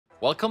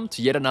Welcome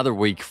to yet another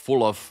week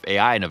full of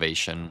AI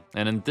innovation.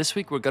 And in this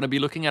week, we're going to be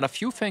looking at a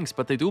few things,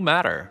 but they do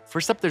matter.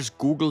 First up, there's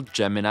Google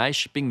Gemini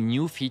shipping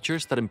new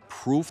features that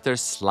improve their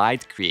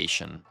slide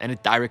creation, and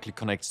it directly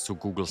connects to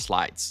Google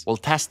Slides. We'll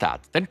test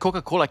that. Then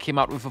Coca-Cola came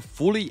out with a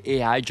fully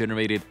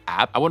AI-generated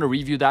app. I want to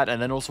review that,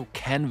 and then also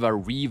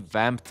Canva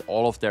revamped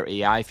all of their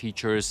AI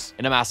features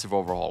in a massive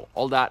overhaul.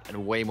 All that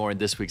and way more in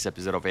this week's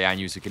episode of AI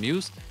News You Can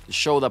Use, the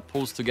show that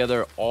pulls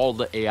together all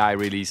the AI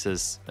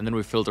releases, and then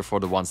we filter for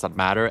the ones that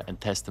matter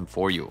and test them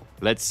for you.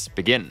 Let's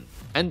begin.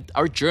 And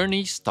our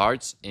journey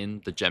starts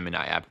in the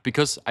Gemini app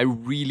because I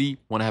really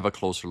want to have a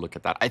closer look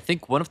at that. I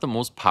think one of the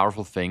most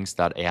powerful things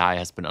that AI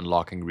has been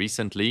unlocking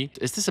recently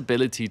is this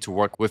ability to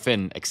work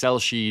within Excel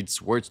sheets,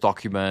 Word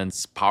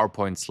documents,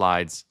 PowerPoint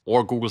slides,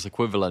 or Google's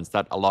equivalents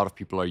that a lot of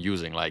people are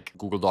using, like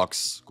Google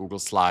Docs, Google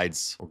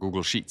Slides, or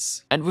Google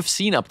Sheets. And we've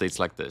seen updates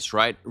like this,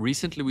 right?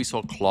 Recently, we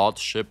saw Claude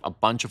ship a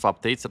bunch of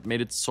updates that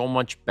made it so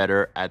much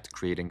better at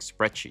creating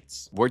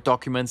spreadsheets, Word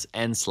documents,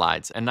 and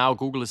slides. And now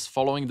Google is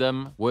following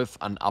them with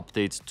an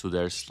update to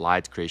their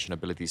slide creation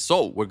ability.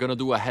 So we're going to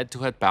do a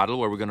head-to-head battle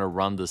where we're going to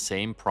run the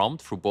same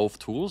prompt through both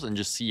tools and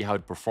just see how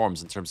it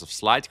performs in terms of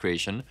slide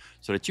creation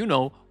so that you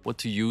know what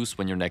to use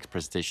when your next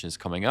presentation is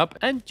coming up.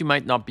 And you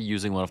might not be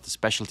using one of the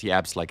specialty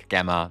apps like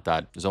Gamma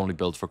that is only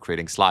built for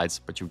creating slides,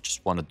 but you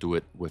just want to do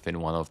it within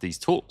one of these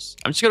tools.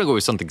 I'm just going to go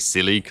with something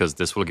silly because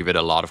this will give it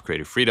a lot of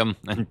creative freedom.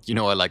 And you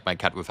know, I like my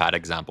cat with hat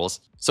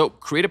examples. So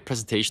create a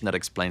presentation that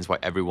explains why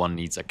everyone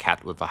needs a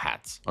cat with a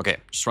hat. Okay,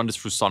 just run this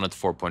through Sonnet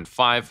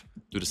 4.5,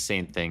 do the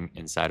same thing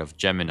inside of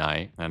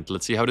Gemini, and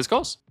let's see how this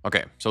goes.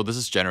 Okay, so this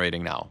is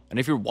generating now. And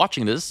if you're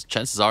watching this,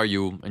 chances are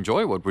you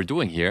enjoy what we're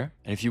doing here.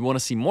 And if you want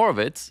to see more of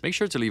it, make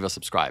sure to leave a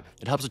subscribe.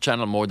 It helps the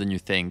channel more than you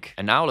think.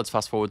 And now let's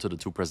fast forward to the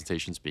two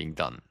presentations being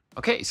done.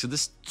 Okay, so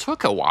this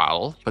took a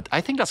while, but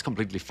I think that's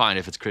completely fine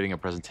if it's creating a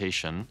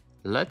presentation.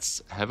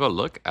 Let's have a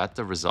look at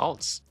the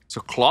results. So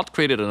Claude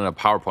created it in a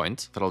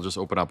PowerPoint that I'll just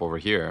open up over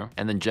here.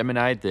 And then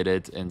Gemini did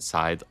it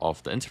inside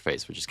of the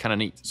interface, which is kind of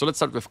neat. So let's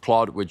start with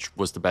Claude, which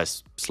was the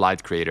best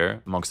slide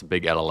creator amongst the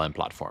big LLM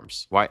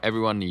platforms. Why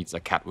everyone needs a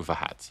cat with a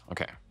hat.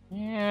 Okay.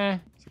 Yeah,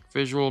 it's like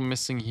visual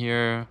missing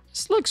here.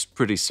 This looks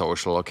pretty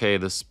social. Okay,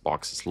 this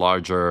box is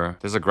larger.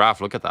 There's a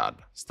graph. Look at that.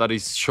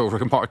 Studies show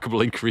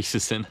remarkable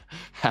increases in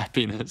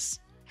happiness.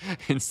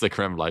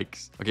 Instagram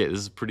likes. Okay, this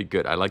is pretty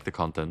good. I like the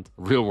content.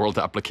 Real world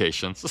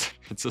applications.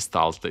 It's a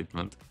style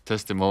statement.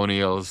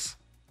 Testimonials.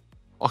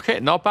 Okay,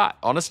 not bad.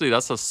 Honestly,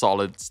 that's a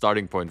solid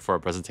starting point for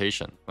a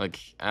presentation. Like,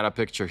 add a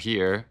picture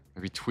here.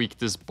 Maybe tweak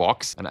this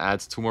box and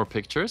add 2 more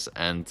pictures.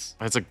 And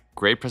it's a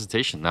great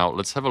presentation. Now,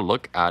 let's have a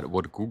look at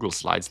what Google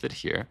Slides did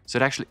here. So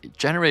it actually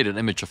generated an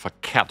image of a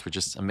cat, which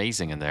is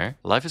amazing in there.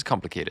 Life is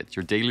complicated.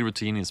 Your daily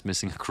routine is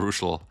missing a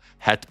crucial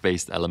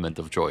hat-based element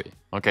of joy.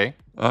 Okay,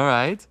 all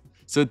right.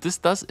 So this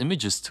does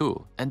images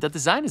too. And the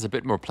design is a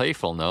bit more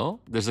playful, no?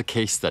 There's a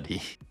case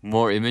study.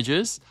 More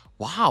images.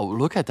 Wow,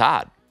 look at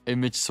that.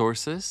 Image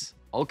sources.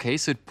 Okay,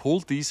 so it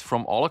pulled these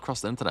from all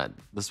across the internet.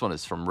 This one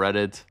is from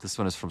Reddit. This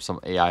one is from some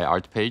AI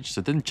art page. So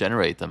it didn't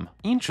generate them.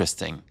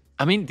 Interesting.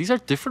 I mean, these are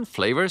different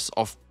flavors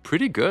of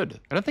pretty good.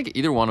 I don't think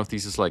either one of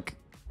these is like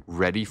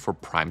ready for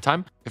prime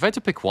time. If I had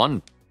to pick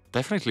one,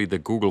 definitely the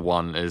Google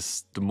one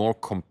is the more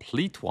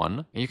complete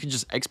one. And you can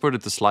just export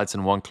it to slides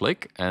in one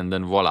click and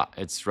then voila,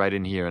 it's right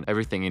in here and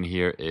everything in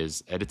here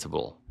is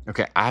editable.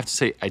 Okay, I have to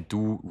say, I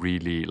do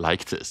really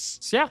like this.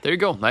 So yeah, there you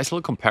go. Nice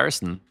little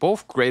comparison.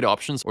 Both great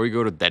options, or you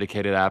go to a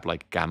dedicated app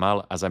like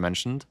Gamma, as I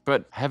mentioned.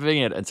 But having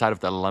it inside of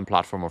the LLM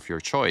platform of your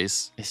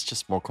choice is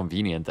just more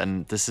convenient.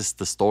 And this is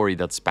the story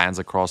that spans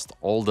across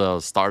all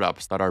the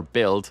startups that are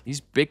built. These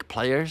big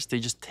players, they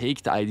just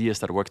take the ideas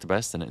that work the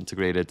best and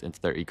integrate it into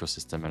their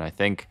ecosystem. And I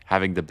think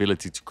having the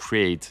ability to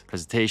create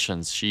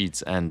presentations,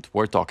 sheets, and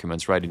Word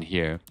documents right in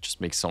here just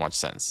makes so much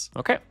sense.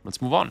 Okay,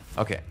 let's move on.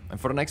 Okay, and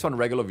for the next one,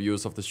 regular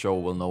viewers of the show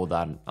will know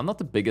that I'm not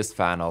the biggest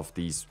fan of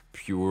these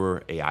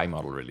pure AI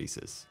model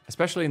releases,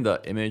 especially in the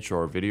image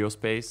or video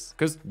space,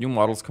 because new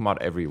models come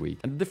out every week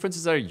and the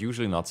differences are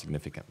usually not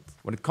significant.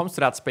 When it comes to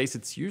that space,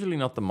 it's usually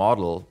not the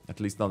model, at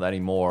least not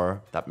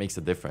anymore, that makes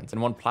a difference.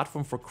 And one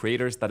platform for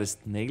creators that is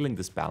nailing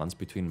this balance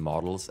between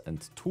models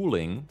and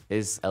tooling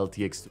is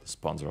LTX, the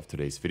sponsor of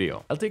today's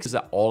video. LTX is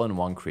an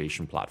all-in-one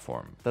creation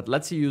platform that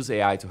lets you use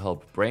AI to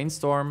help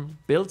brainstorm,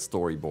 build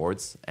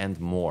storyboards, and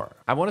more.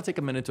 I want to take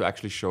a minute to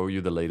actually show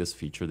you the latest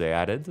feature they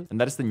added, and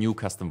that is the new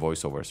custom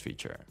voiceovers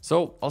feature.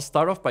 So I'll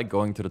start off by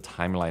going to the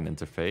timeline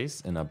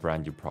interface in a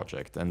brand new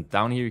project. And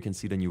down here, you can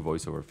see the new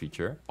voiceover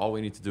feature. All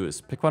we need to do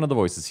is pick one of the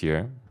voices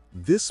here.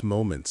 This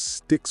moment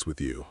sticks with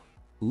you.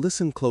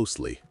 Listen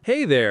closely.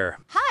 Hey there.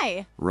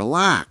 Hi.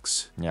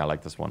 Relax. Yeah, I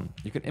like this one.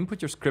 You can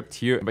input your script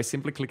here, and by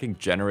simply clicking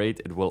generate,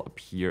 it will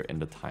appear in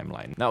the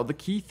timeline. Now, the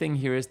key thing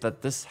here is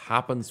that this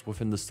happens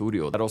within the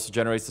studio. That also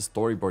generates the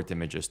storyboard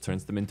images,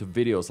 turns them into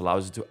videos,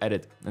 allows you to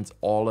edit, and it's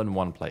all in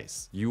one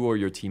place. You or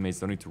your teammates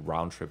don't need to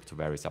round trip to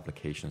various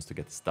applications to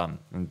get this done.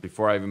 And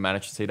before I even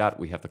manage to say that,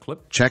 we have the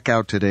clip. Check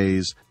out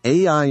today's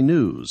AI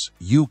news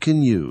you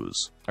can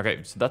use.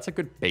 Okay, so that's a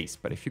good base,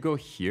 but if you go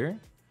here,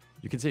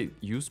 You can say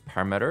use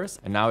parameters,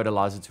 and now it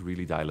allows you to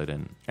really dial it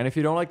in. And if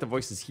you don't like the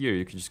voices here,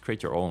 you can just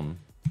create your own.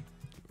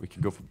 We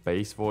can go for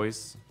bass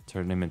voice,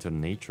 turn him into a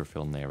nature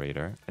film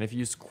narrator. And if you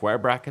use square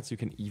brackets, you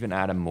can even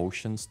add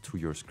emotions to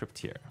your script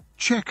here.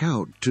 Check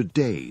out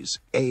today's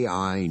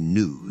AI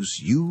news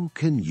you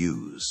can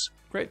use.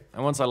 Great.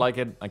 And once I like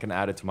it, I can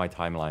add it to my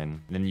timeline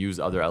and then use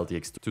other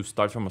LTX to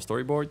start from a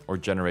storyboard or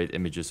generate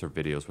images or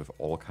videos with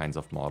all kinds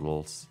of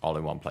models all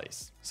in one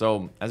place.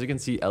 So as you can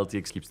see,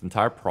 LTX keeps the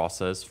entire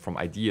process from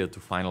idea to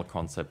final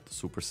concept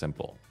super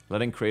simple,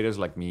 letting creators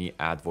like me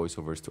add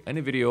voiceovers to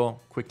any video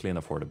quickly and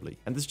affordably.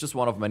 And this is just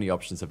one of many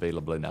options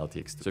available in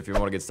LTX. So if you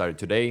want to get started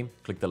today,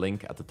 click the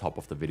link at the top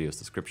of the video's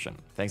description.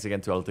 Thanks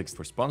again to LTX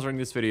for sponsoring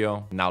this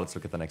video. Now let's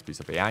look at the next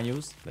piece of AI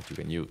news that you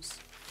can use.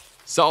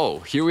 So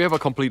here we have a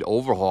complete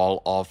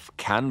overhaul of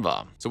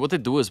Canva. So what they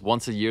do is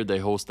once a year, they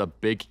host a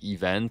big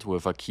event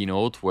with a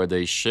keynote where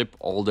they ship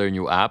all their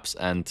new apps.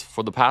 And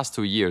for the past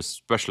 2 years,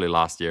 especially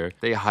last year,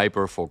 they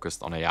hyper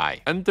focused on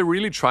AI. And they're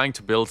really trying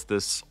to build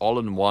this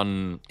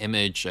all-in-one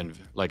image and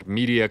like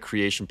media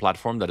creation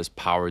platform that is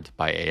powered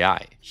by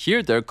AI.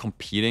 Here they're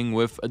competing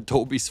with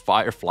Adobe's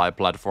Firefly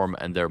platform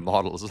and their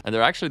models. And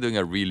they're actually doing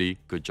a really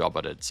good job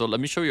at it. So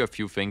let me show you a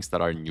few things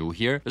that are new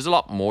here. There's a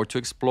lot more to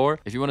explore.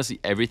 If you want to see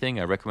everything,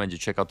 I recommend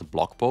you check out the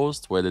blog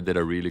post where they did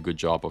a really good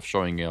job of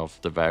showing off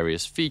the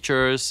various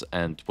features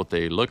and what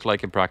they look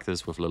like in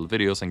practice with little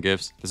videos and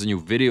GIFs. There's a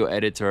new video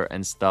editor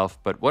and stuff,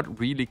 but what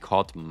really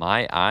caught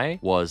my eye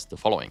was the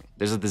following.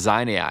 There's a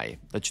design AI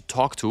that you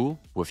talk to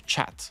with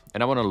chat.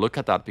 And I want to look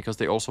at that because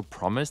they also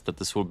promised that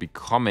this will be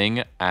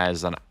coming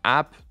as an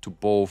app to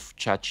both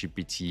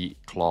ChatGPT,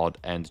 Claude,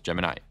 and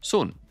Gemini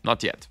soon.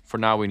 Not yet. For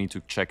now, we need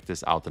to check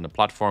this out in the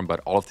platform,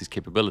 but all of these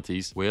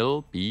capabilities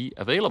will be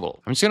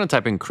available. I'm just going to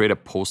type in create a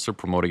poster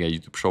promoting a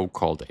YouTube show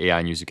called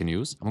AI News You Can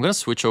Use. I'm going to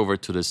switch over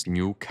to this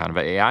new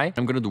Canva AI.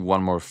 I'm going to do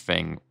one more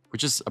thing,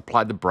 which is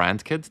apply the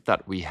brand kit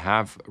that we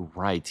have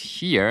right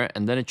here.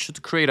 And then it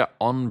should create an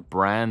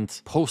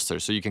on-brand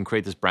poster. So you can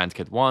create this brand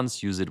kit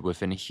once, use it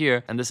within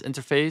here. And this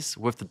interface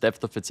with the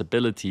depth of its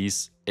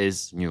abilities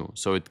is new.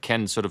 So it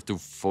can sort of do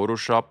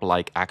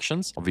Photoshop-like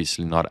actions,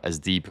 obviously not as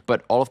deep,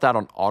 but all of that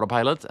on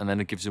autopilot. And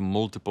then it gives you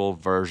multiple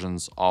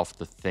versions of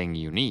the thing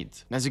you need.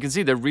 And as you can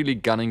see, they're really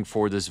gunning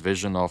for this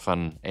vision of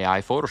an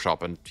AI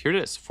Photoshop. And here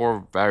it is,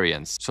 4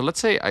 variants. So let's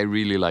say I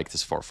really like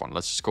this 4th one.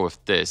 Let's just go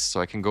with this. So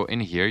I can go in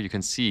here. You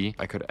can see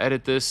I could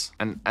edit this.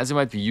 And as you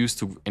might be used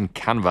to in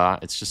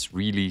Canva, it's just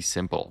really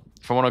simple.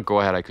 If I want to go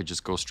ahead, I could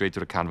just go straight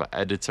to the Canva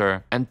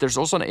editor. And there's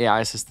also an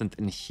AI assistant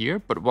in here.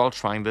 But while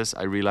trying this,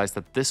 I realized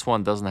that this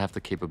one doesn't have the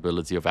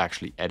capability of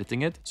actually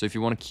editing it. So if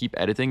you want to keep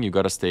editing, you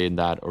got to stay in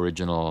that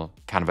original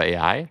Canva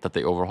AI that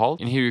they overhauled.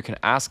 In here, you can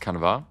ask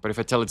Canva. But if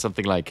I tell it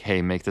something like,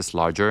 hey, make this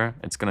larger,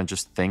 it's going to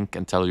just think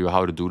and tell you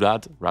how to do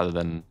that rather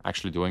than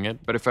actually doing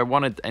it. But if I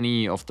wanted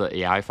any of the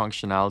AI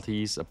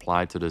functionalities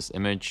applied to this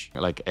image,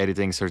 like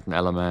editing certain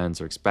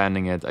elements or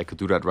expanding it, I could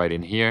do that right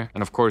in here.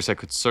 And of course, I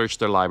could search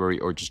their library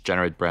or just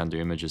generate brand new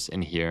images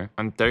in here.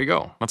 And there you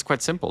go. That's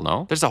quite simple,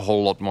 no? There's a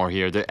whole lot more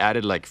here. They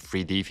added like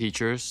 3D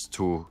features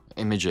to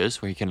images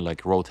where you can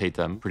like rotate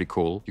them. Pretty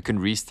cool. You can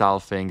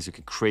restyle things. You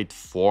can create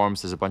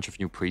forms. There's a bunch of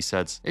new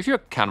presets. If you're a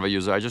Canva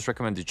user, I just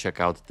recommend you check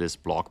out this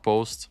blog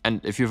post.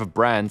 And if you have a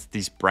brand,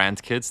 these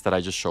brand kits that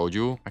I just showed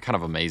you are kind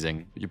of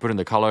amazing. You put in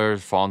the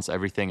colors, fonts,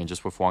 everything, and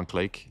just with one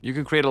click, you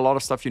can create a lot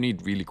of stuff you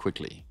need really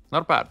quickly.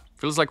 Not bad.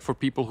 Feels like for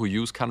people who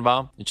use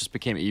Canva, it just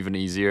became even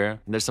easier.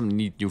 And there's some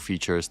neat new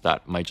features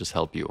that might just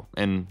help you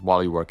in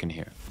while you work in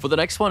here. For the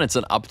next one, it's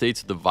an update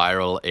to the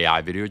viral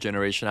AI video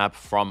generation app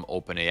from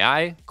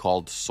OpenAI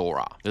called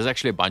Sora. There's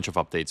actually a bunch of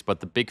updates, but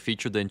the big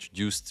feature they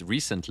introduced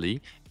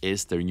recently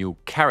is their new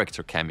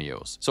character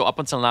cameos. So up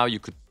until now, you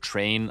could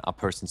train a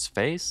person's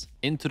face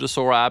into the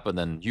Sora app, and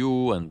then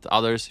you and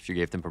others, if you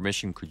gave them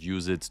permission, could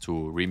use it to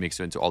remix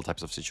you into all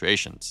types of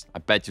situations. I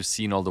bet you've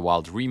seen all the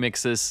wild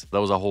remixes. That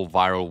was a whole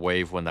viral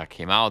wave when that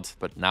came out,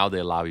 but now they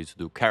allow you to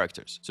do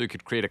characters. So you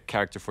could create a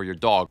character for your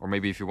dog, or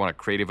maybe if you want a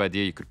creative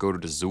idea, you could go to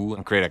the zoo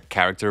and create a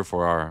character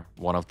for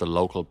one of the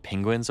local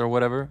penguins or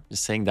whatever.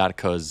 Just saying that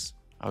because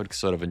I would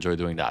sort of enjoy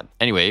doing that.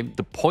 Anyway,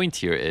 the point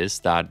here is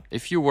that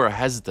if you were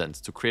hesitant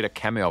to create a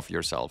cameo of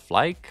yourself,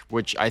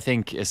 which I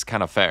think is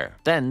kind of fair,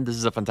 then this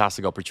is a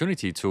fantastic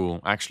opportunity to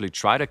actually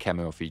try the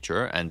cameo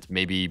feature and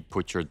maybe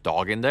put your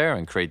dog in there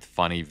and create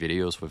funny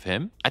videos with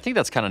him. I think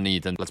that's kind of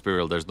neat. And let's be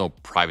real, there's no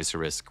privacy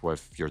risk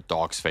with your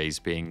dog's face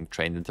being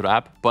trained into the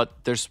app,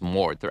 but there's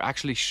more. They're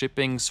actually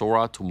shipping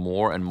Sora to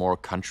more and more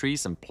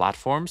countries and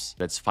platforms.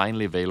 That's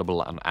finally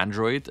available on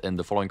Android in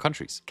the following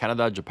countries: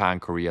 Canada,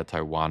 Japan, Korea,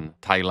 Taiwan,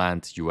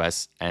 Thailand,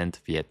 US, and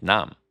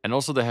Vietnam. And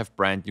also they have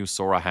brand new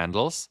Sora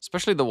handles,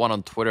 especially the one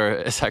on Twitter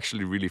is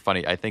actually really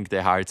funny. I think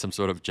they hired some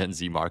sort of Gen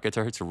Z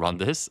marketer to run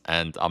this,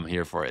 and I'm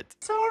here for it.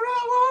 Sora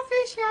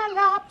official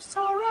app,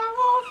 Sora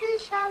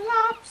official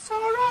app,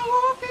 Sora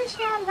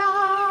official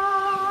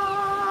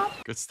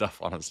app. Good stuff,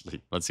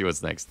 honestly. Let's see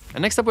what's next.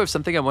 And next up, we have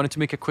something I wanted to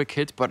make a quick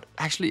hit, but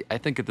actually I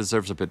think it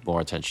deserves a bit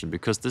more attention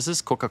because this is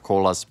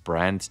Coca-Cola's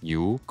brand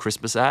new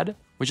Christmas ad,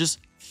 which is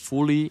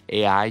fully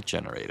AI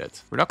generated.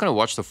 We're not going to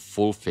watch the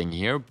full thing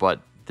here,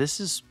 but this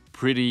is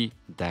pretty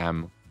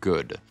damn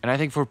good. And I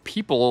think for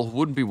people who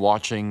wouldn't be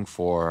watching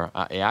for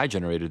AI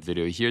generated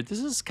video here, this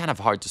is kind of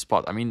hard to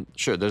spot. I mean,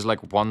 sure, there's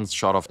like one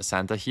shot of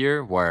Santa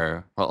here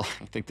where, well,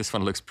 I think this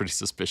one looks pretty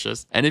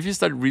suspicious. And if you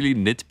start really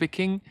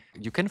nitpicking,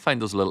 you can find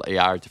those little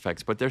AI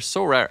artifacts, but they're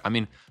so rare. I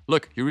mean,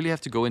 look, you really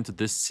have to go into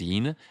this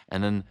scene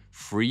and then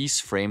freeze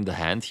frame the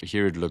hand.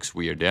 Here it looks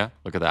weird, yeah?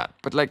 Look at that.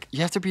 But like,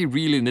 you have to be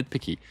really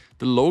nitpicky.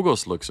 The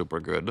logos look super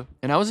good.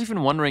 And I was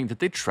even wondering, did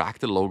they track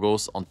the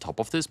logos on top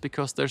of this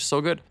because they're so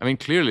good? I mean,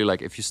 clearly,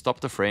 like if you stop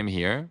the frame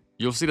here,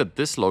 you'll see that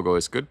this logo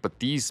is good, but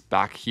these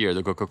back here,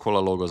 the Coca-Cola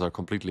logos are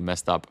completely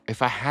messed up.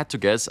 If I had to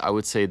guess, I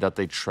would say that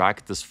they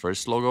track this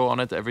first logo on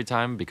it every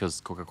time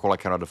because Coca-Cola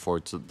cannot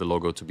afford the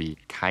logo to be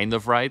kind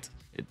of right.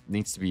 It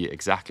needs to be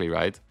exactly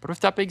right. But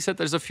with that being said,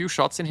 there's a few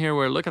shots in here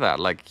where look at that.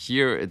 Like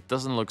here, it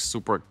doesn't look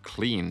super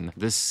clean.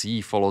 This C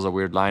follows a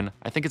weird line.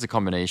 I think it's a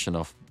combination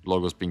of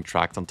logos being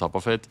tracked on top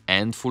of it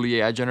and fully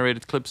AI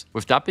generated clips.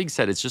 With that being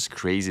said, it's just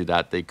crazy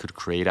that they could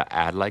create an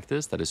ad like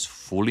this that is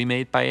fully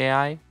made by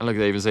AI. And like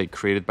they even say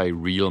created by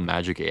real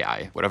magic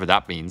AI, whatever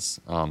that means.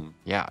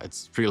 Yeah,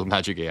 it's real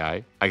magic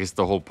AI. I guess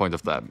the whole point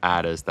of that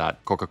ad is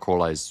that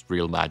Coca-Cola is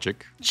real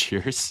magic.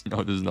 Cheers.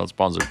 No, this is not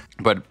sponsored.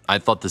 But I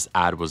thought this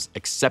ad was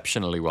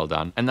exceptionally well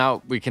done. And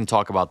now we can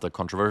talk about the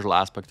controversial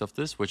aspect of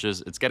this, which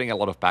is it's getting a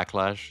lot of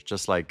backlash,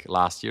 just like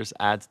last year's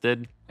ad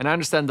did. And I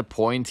understand the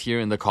point here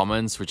in the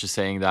comments, which is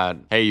saying that,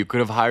 hey, you could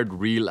have hired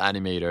real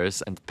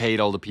animators and paid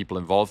all the people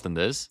involved in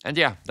this. And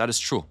yeah, that is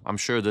true. I'm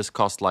sure this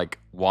cost like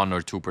 1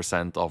 or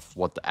 2% of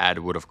what the ad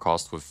would have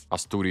cost with a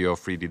studio of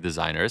 3D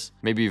designers,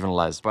 maybe even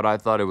less. But I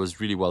thought it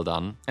was really well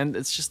done. And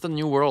it's just a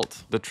new world.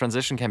 The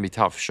transition can be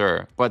tough,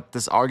 sure. But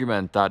this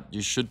argument that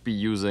you should be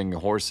using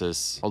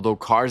horses, although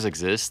cars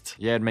exist,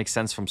 yeah, it makes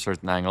sense from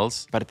certain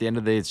angles. But at the end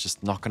of the day, it's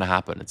just not going to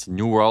happen. It's a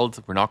new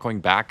world. We're not going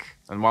back.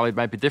 And while it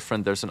might be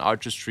different, there's an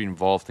artistry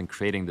involved in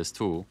creating this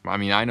too. I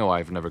mean, I know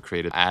I've never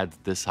created an ad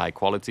this high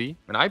quality.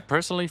 And I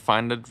personally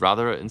find it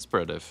rather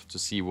inspirative to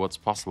see what's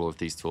possible with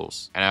these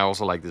tools. And I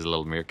also like these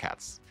little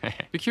meerkats.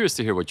 Be curious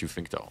to hear what you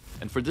think though.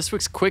 And for this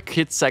week's quick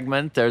hit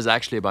segment, there's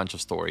actually a bunch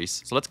of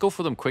stories. So let's go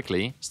for them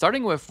quickly,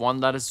 starting with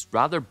one that is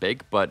rather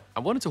big, but I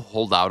wanted to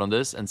hold out on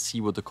this and see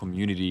what the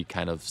community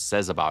kind of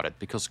says about it,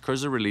 because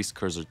Cursor released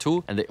Cursor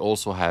 2 and they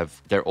also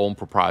have their own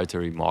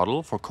proprietary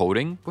model for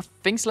coding. With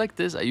things like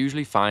this, I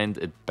usually find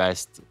it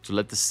best to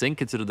let this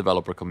sink into the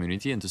developer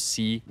community and to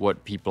see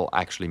what people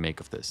actually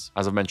make of this.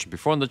 As I've mentioned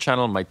before on the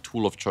channel, my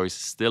tool of choice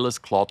still is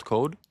Claude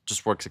Code.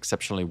 Just works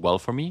exceptionally well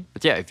for me.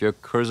 But yeah, if you're a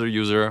Cursor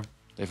user,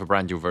 they have a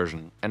brand new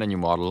version and a new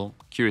model.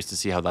 Curious to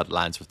see how that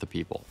lands with the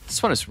people.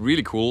 This one is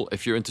really cool.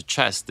 If you're into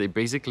chess, they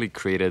basically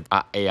created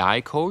an AI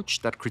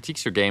coach that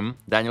critiques your game.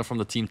 Daniel from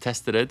the team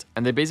tested it,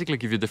 and they basically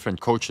give you different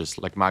coaches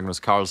like Magnus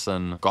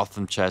Carlsen,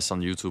 Gotham Chess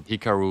on YouTube,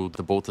 Hikaru,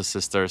 the Botha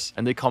sisters,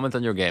 and they comment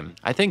on your game.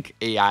 I think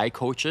AI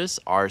coaches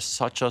are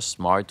such a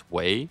smart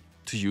way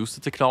to use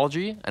the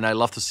technology, and I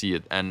love to see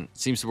it, and it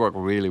seems to work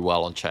really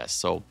well on chess.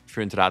 So if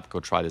you're into that, go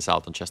try this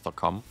out on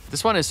chess.com.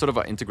 This one is sort of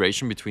an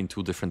integration between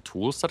two different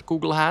tools that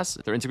Google has.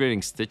 They're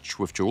integrating Stitch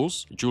with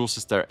Jules. Jules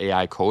is their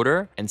AI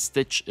coder, and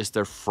Stitch is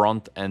their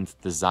front-end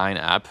design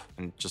app.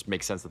 And it just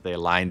makes sense that they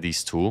align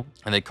these two,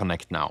 and they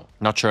connect now.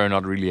 Not sure,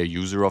 not really a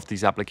user of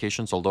these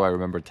applications, although I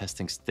remember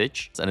testing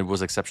Stitch, and it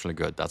was exceptionally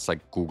good. That's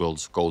like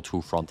Google's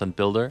go-to front-end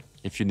builder.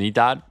 If you need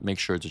that, make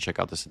sure to check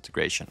out this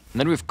integration. And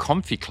then we have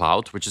Comfy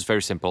Cloud, which is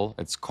very simple.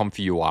 It's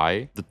Comfy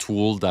UI, the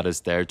tool that is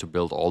there to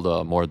build all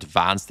the more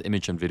advanced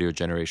image and video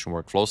generation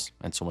workflows,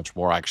 and so much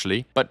more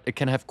actually. But it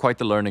can have quite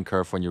the learning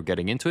curve when you're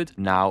getting into it.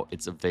 Now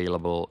it's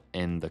available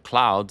in the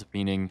cloud,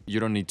 meaning you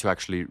don't need to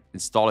actually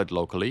install it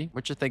locally,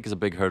 which I think is a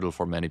big hurdle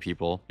for many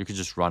people. You can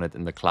just run it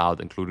in the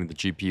cloud, including the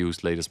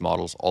GPUs, latest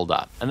models, all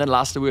that. And then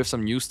lastly, we have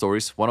some news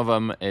stories. One of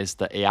them is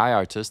the AI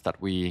artist that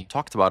we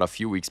talked about a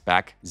few weeks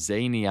back,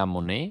 Xania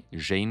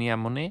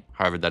Monet,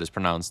 however that is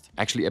pronounced,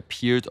 actually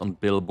appeared on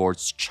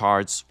Billboard's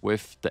charts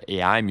with the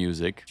AI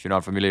music. If you're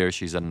not familiar,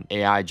 she's an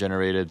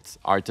AI-generated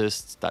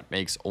artist that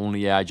makes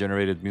only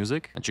AI-generated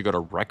music, and she got a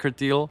record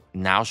deal.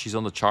 Now she's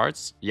on the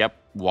charts. Yep.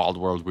 Wild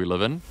world we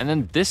live in. And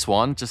then this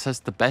one just has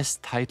the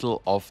best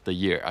title of the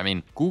year. I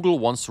mean, Google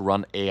wants to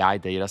run AI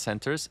data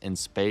centers in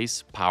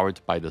space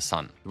powered by the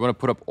sun. We want to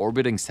put up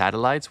orbiting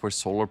satellites where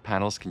solar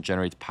panels can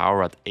generate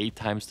power at 8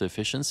 times the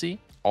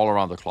efficiency all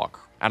around the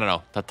clock. I don't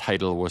know, that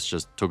title was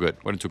just too good.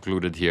 Wanted to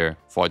include it here,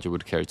 thought you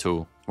would care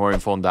too. More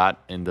info on that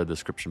in the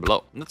description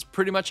below. And that's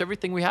pretty much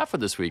everything we have for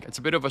this week. It's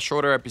a bit of a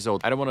shorter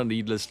episode. I don't want to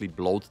needlessly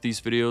bloat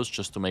these videos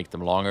just to make them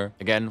longer.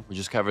 Again, we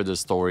just covered the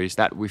stories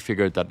that we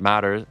figured that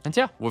matter. And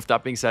yeah, with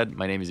that being said,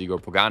 my name is Igor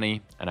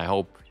Pogani, and I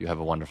hope you have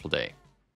a wonderful day.